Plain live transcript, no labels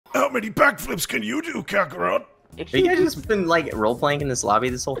many backflips can you do, Kakarot? Have you guys just been like role-playing in this lobby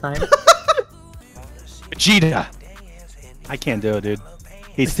this whole time? VEGETA! I can't do it, dude.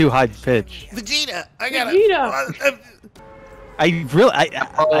 He's too high pitch. Vegeta, I gotta. Vegeta! I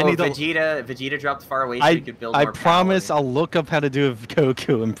need to. Vegeta dropped far away so you could build more I promise power. I'll look up how to do a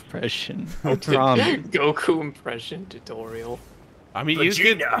Goku impression. I promise. Goku impression tutorial. I mean,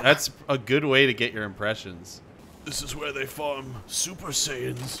 that's a good way to get your impressions. This is where they farm Super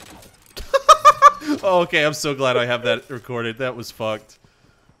Saiyans. Oh, okay, I'm so glad I have that recorded. That was fucked.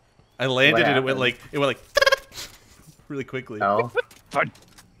 I landed and it went like really quickly. Oh.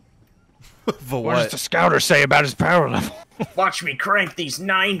 What does the scouter say about his power level? Watch me crank these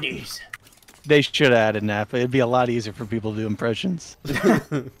 90s. They should have added Nappa. It'd be a lot easier for people to do impressions.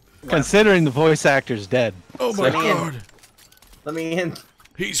 Considering the voice actor's dead. Oh my god. Let me in.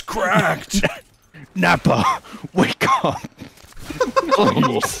 He's cracked. Nappa, wake up.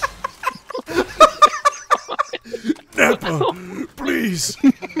 Please. Nappa, please.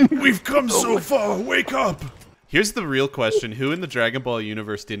 We've come so far. Wake up. Here's the real question: who in the Dragon Ball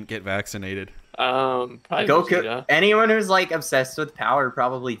universe didn't get vaccinated? Probably Goku. Vegeta. Anyone who's like obsessed with power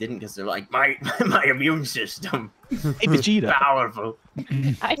probably didn't, because they're like, my immune system. Hey, Vegeta. Powerful.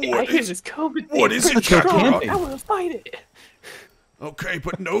 I hear this COVID thing. What is it, strong. Kakarot? I want to fight it. Okay,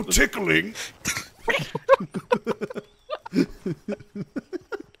 but no tickling.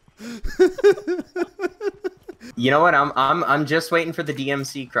 You know what? I'm just waiting for the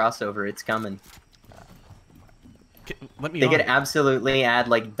DMC crossover. It's coming. Let me. They could absolutely add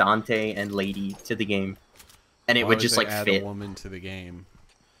like Dante and Lady to the game, and it would just like add fit. a woman to the game.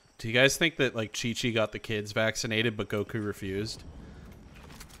 Do you guys think that like Chi-Chi got the kids vaccinated, but Goku refused?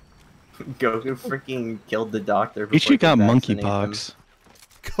 Goku freaking killed the doctor. Chi-Chi got monkeypox.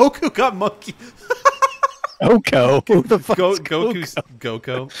 Goku got monkey. Oko. Who the fuck?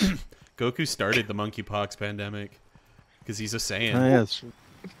 Goku started the monkeypox pandemic because he's a Saiyan. Oh, yes.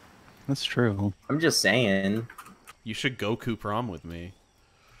 That's true. I'm just saying. You should Goku prom with me.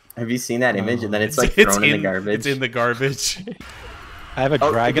 Have you seen that image? And then it's like thrown in the garbage. It's in the garbage. I have a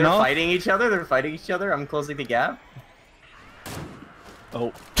dragon. They're fighting each other. They're fighting each other. I'm closing the gap.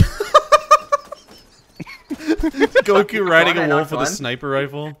 Oh. Goku riding a wolf with a sniper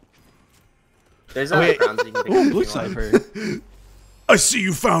rifle. There's a blue sniper. I see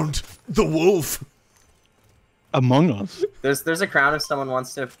you found the wolf. Among Us. There's a crown if someone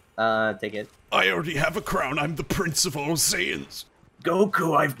wants to take it. I already have a crown. I'm the Prince of all Saiyans.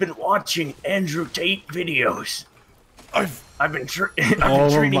 Goku, I've been watching Andrew Tate videos. I've been treating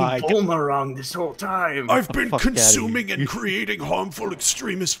Bulma wrong this whole time. I've been consuming and creating harmful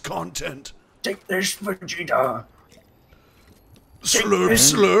extremist content. Take this, Vegeta. Slurp,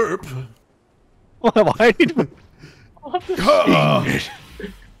 slurp. Why did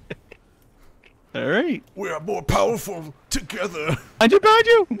All right. We are more powerful together. I did behind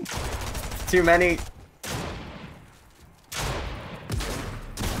you. Too many.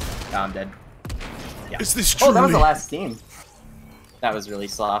 Oh, I'm dead. Yeah. Is this truly? Oh, that was the last team. That was really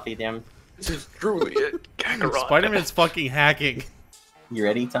sloppy, damn. This is truly it. Kakarot. Spider-Man's fucking hacking. You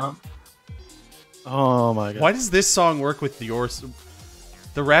ready, Tom? Oh my god. Why does this song work with your...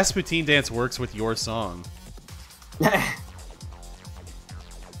 The Rasputin dance works with your song.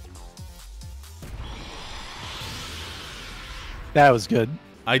 That was good.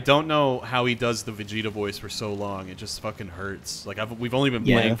 I don't know how he does the Vegeta voice for so long. It just fucking hurts. Like we've only been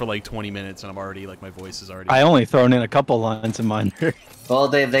playing for like 20 minutes, and I'm already like my voice is already. I only thrown in a couple lines of mine. Well,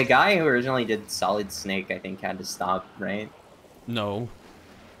 the guy who originally did Solid Snake, I think, had to stop, right? No.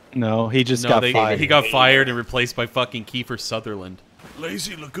 No, he just got fired. He got fired and replaced by fucking Kiefer Sutherland.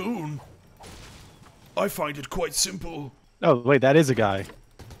 Lazy Lagoon. I find it quite simple. Oh wait, that is a guy.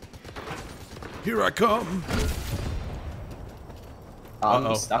 Here I come.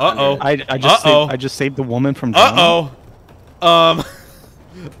 Uh-oh. I just saved the woman from drowning. I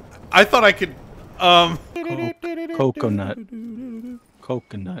thought I could Coconut.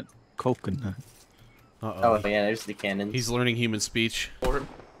 Oh yeah, there's the cannons. He's learning human speech.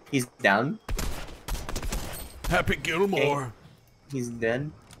 He's down. Happy Gilmore. Okay. He's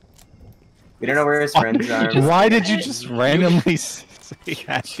dead. We don't know where his friends are. Why did you just randomly say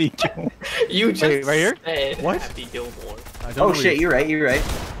Happy Gilmore? You just right here? said What? Happy Gilmore. Oh shit, you're right, you're right.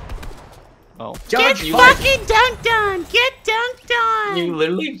 Oh. Get fucking dunked on! Get dunked on! You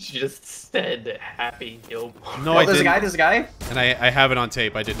literally just said Happy Gilmore. No, I didn't. There's a guy. And I have it on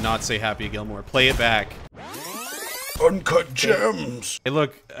tape. I did not say Happy Gilmore. Play it back. Uncut gems. Hey,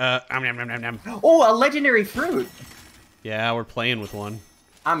 look. Oh, a legendary fruit. Yeah, we're playing with one.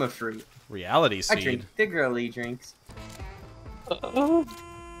 I'm a fruit. Reality I seed. drink the girly drinks.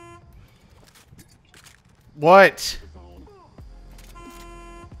 What?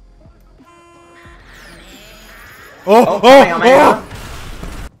 Oh!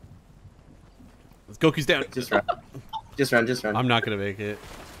 Goku's down. Just run. Just run, just run. I'm not gonna make it.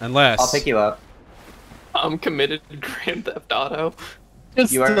 Unless... I'll pick you up. I'm committed to Grand Theft Auto.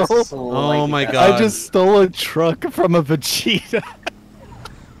 You are Oh my god. I just stole a truck from a Vegeta.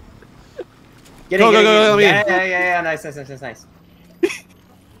 Go, yeah, nice.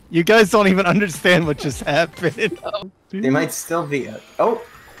 You guys don't even understand what just happened. They might still be... Oh!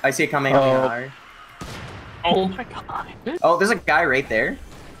 I see a Kamehameha. Oh my god. Oh, there's a guy right there.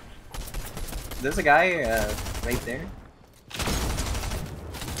 There's a guy right there.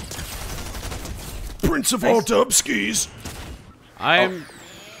 Prince of all Dubskis. I'm...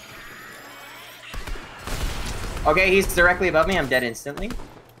 Okay, he's directly above me. I'm dead instantly.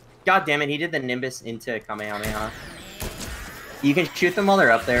 God damn it, he did the Nimbus into Kamehameha. You can shoot them while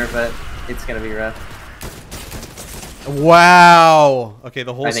they're up there, but it's gonna be rough. Wow! Okay,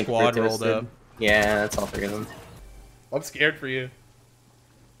 the whole squad rolled up. Yeah, that's all three of them. I'm scared for you.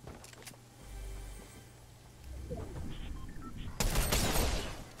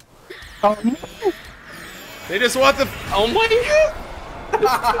 Oh, no. They just want the... Oh my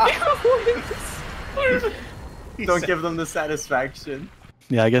god! Don't give them the satisfaction.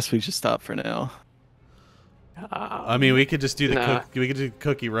 Yeah, I guess we should stop for now. I mean, we could just do the Nah. we could do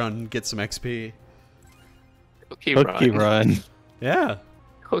cookie run and get some XP. Cookie Cookie run. run. Yeah.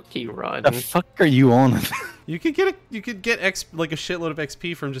 Cookie run. The fuck are you on? You could get like a shitload of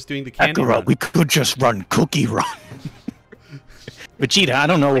XP from just doing the candy run. We could just run cookie run. Vegeta, I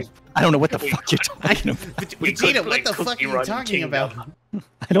don't know what the fuck you're talking about. Vegeta, what the fuck are you talking about?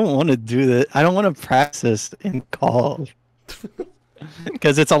 I don't want to do that. I don't want to practice in call.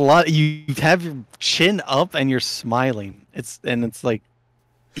 Because it's a lot. You have your chin up and you're smiling. It's like.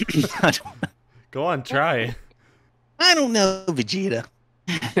 Go on, try. I don't know, Vegeta.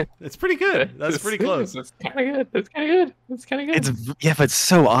 It's pretty good. That's pretty close. It's kind of good. It's kind of good. It's kind of good. But it's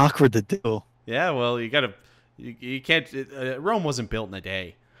so awkward to do. Yeah, well, you gotta. You can't. Rome wasn't built in a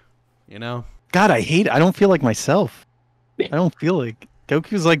day. You know. God, I hate it. I don't feel like myself. I don't feel like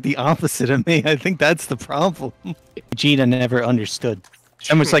Goku's like the opposite of me. I think that's the problem. Vegeta never understood.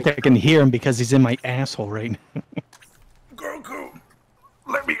 Almost like I can hear him because he's in my asshole right now. Goku,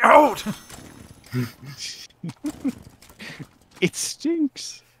 let me out. It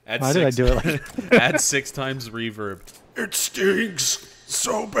stinks. Add Why did I do it like Add 6 times reverb. It stinks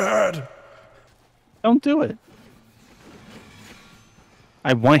so bad. Don't do it.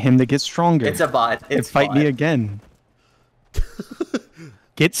 I want him to get stronger. It's a bot. And It's fight me bot. again.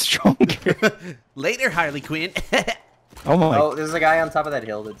 Get stronger. Later, Harley Quinn. Oh my. Oh, there's a guy on top of that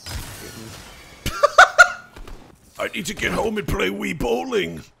hill that's shooting. I need to get home and play Wii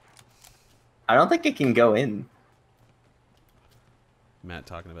bowling. I don't think it can go in. Matt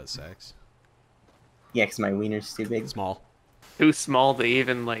talking about sex. Yeah, because my wiener's too big. Small. Too small to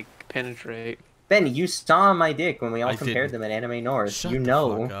even like penetrate. Ben, you saw my dick when we all I compared didn't. them at Anime North. Shut you the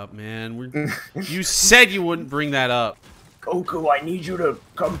know. fuck up, man. You said you wouldn't bring that up. Goku, I need you to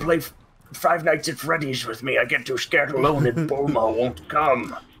come play Five Nights at Freddy's with me. I get too scared alone and Bulma won't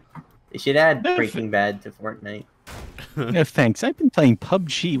come. They should add Breaking Bad to Fortnite. No thanks. I've been playing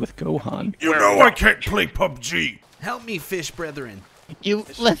PUBG with Gohan. You know I can't play PUBG. Help me, fish brethren. You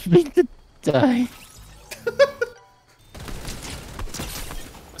left me to die.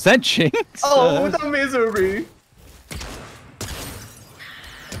 Was that Jinx? Oh, the misery!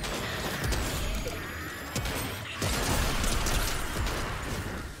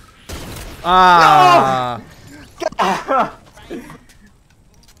 Ah.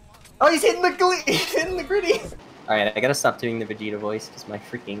 Oh, he's hitting the he's hitting the gritty. All right, I gotta stop doing the Vegeta voice because my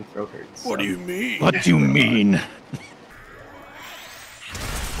freaking throat hurts. What do you mean? What do you mean?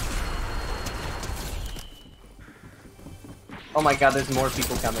 Oh my god, there's more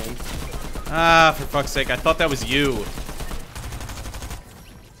people coming. Ah, for fuck's sake! I thought that was you.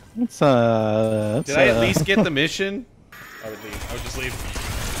 Did I Did I at least get the mission? I would leave. I would just leave.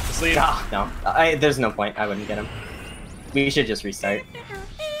 Just leave. Ah, no, there's no point. I wouldn't get him. We should just restart.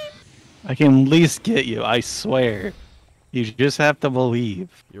 I can at least get you, I swear. You just have to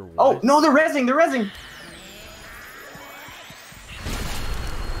believe. You're Oh what? no, they're rezzing. They're rezzing.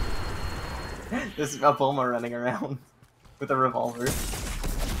 This is a Bulma running around with a revolver.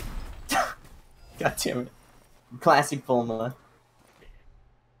 God damn it. Classic Bulma.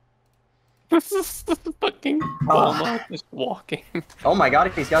 Fucking Bulma just walking. Oh my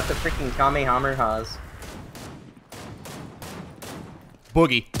god, he's got the freaking Kamehamehas.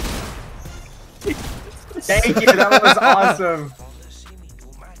 Boogie. Thank you, that was awesome.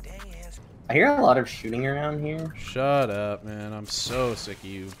 I hear a lot of shooting around here. Shut up, man. I'm so sick of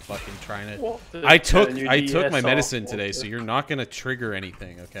you fucking trying to... What I took your my DS medicine off? today, so you're not gonna trigger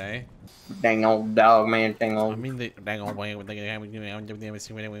anything, okay? Dang old dog, man. Dang I old, mean, dang old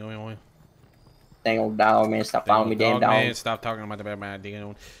dog, man. Stop following me, damn dog. man, stop talking about the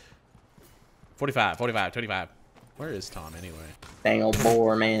man. 45, 45, 25. Where is Tom anyway? Dang old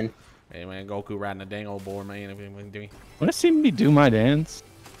boar, man. Hey man, Goku riding a dang old boar, man. Want to see me do my dance?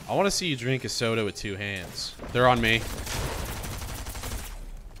 I want to see you drink a soda with 2 hands. They're on me.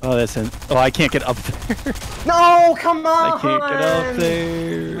 Oh, that's an. Oh, I can't get up there. No, come on! I can't get up We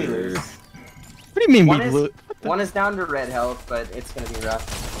there. lose. What do you mean One we is, lose? one is down to red health, but it's gonna be rough.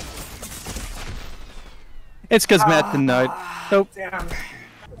 It's because Matt denied. Nope. Damn.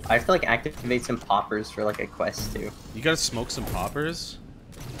 I have to like activate some poppers for like a quest too. You gotta smoke some poppers?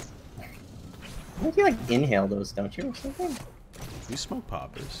 I think you like inhale those, don't you, or something? You smoke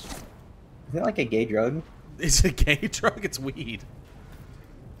poppers. Is it like a gay drug? It's a gay drug? It's weed.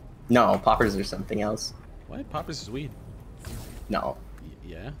 No, poppers are something else. What? Poppers is weed. No.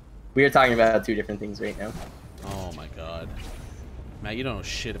 Yeah? We are talking about 2 different things right now. Oh my god. Matt, you don't know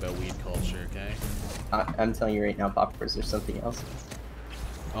shit about weed culture, okay? I'm telling you right now, poppers are something else.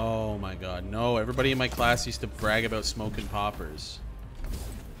 Oh my god. No, everybody in my class used to brag about smoking poppers.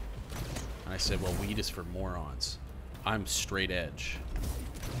 And I said, well, weed is for morons. I'm straight edge.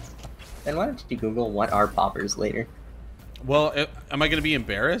 Then why don't you Google what are poppers later? Well, am I going to be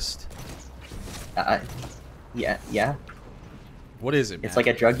embarrassed? Yeah. What is it, Matt? It's like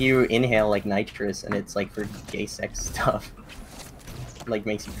a drug you inhale like nitrous, and it's like for gay sex stuff. Like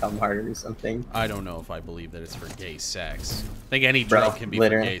makes you come harder or something. I don't know if I believe that it's for gay sex. I think any Bro, drug can be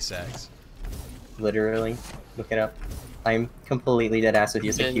literally. for gay sex. Literally. Look it up. I'm completely dead ass with you.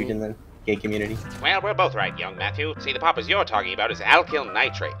 It's a huge in the gay community. Well, we're both right, young Matthew. See, the poppers you're talking about is alkyl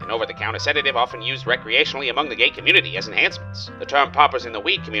nitrate, an over-the-counter sedative often used recreationally among the gay community as enhancements. The term poppers in the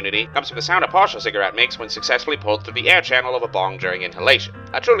weed community comes from the sound a partial cigarette makes when successfully pulled through the air channel of a bong during inhalation.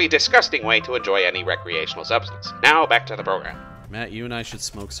 A truly disgusting way to enjoy any recreational substance. Now, back to the program. Matt, you and I should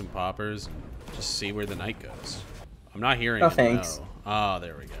smoke some poppers and just see where the night goes. I'm not hearing No, it, thanks. no. Oh,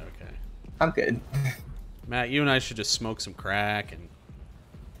 there we go, okay. I'm good. Matt, you and I should just smoke some crack and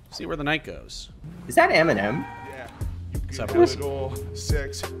see where the night goes. Is that Eminem? What's up, Get boys? it all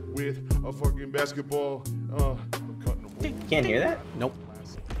sex with a fucking basketball. Cutting the You can't hear that? Nope.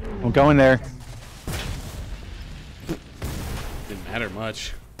 I'm going there. Didn't matter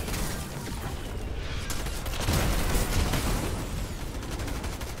much.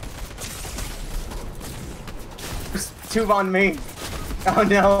 There's 2 on me. Oh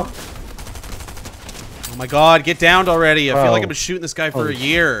no. Oh my god, get downed already. I feel Bro. like I've been shooting this guy for a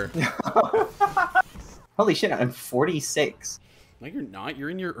year. Holy shit, I'm 46. No, you're not. You're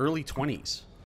in your early 20s.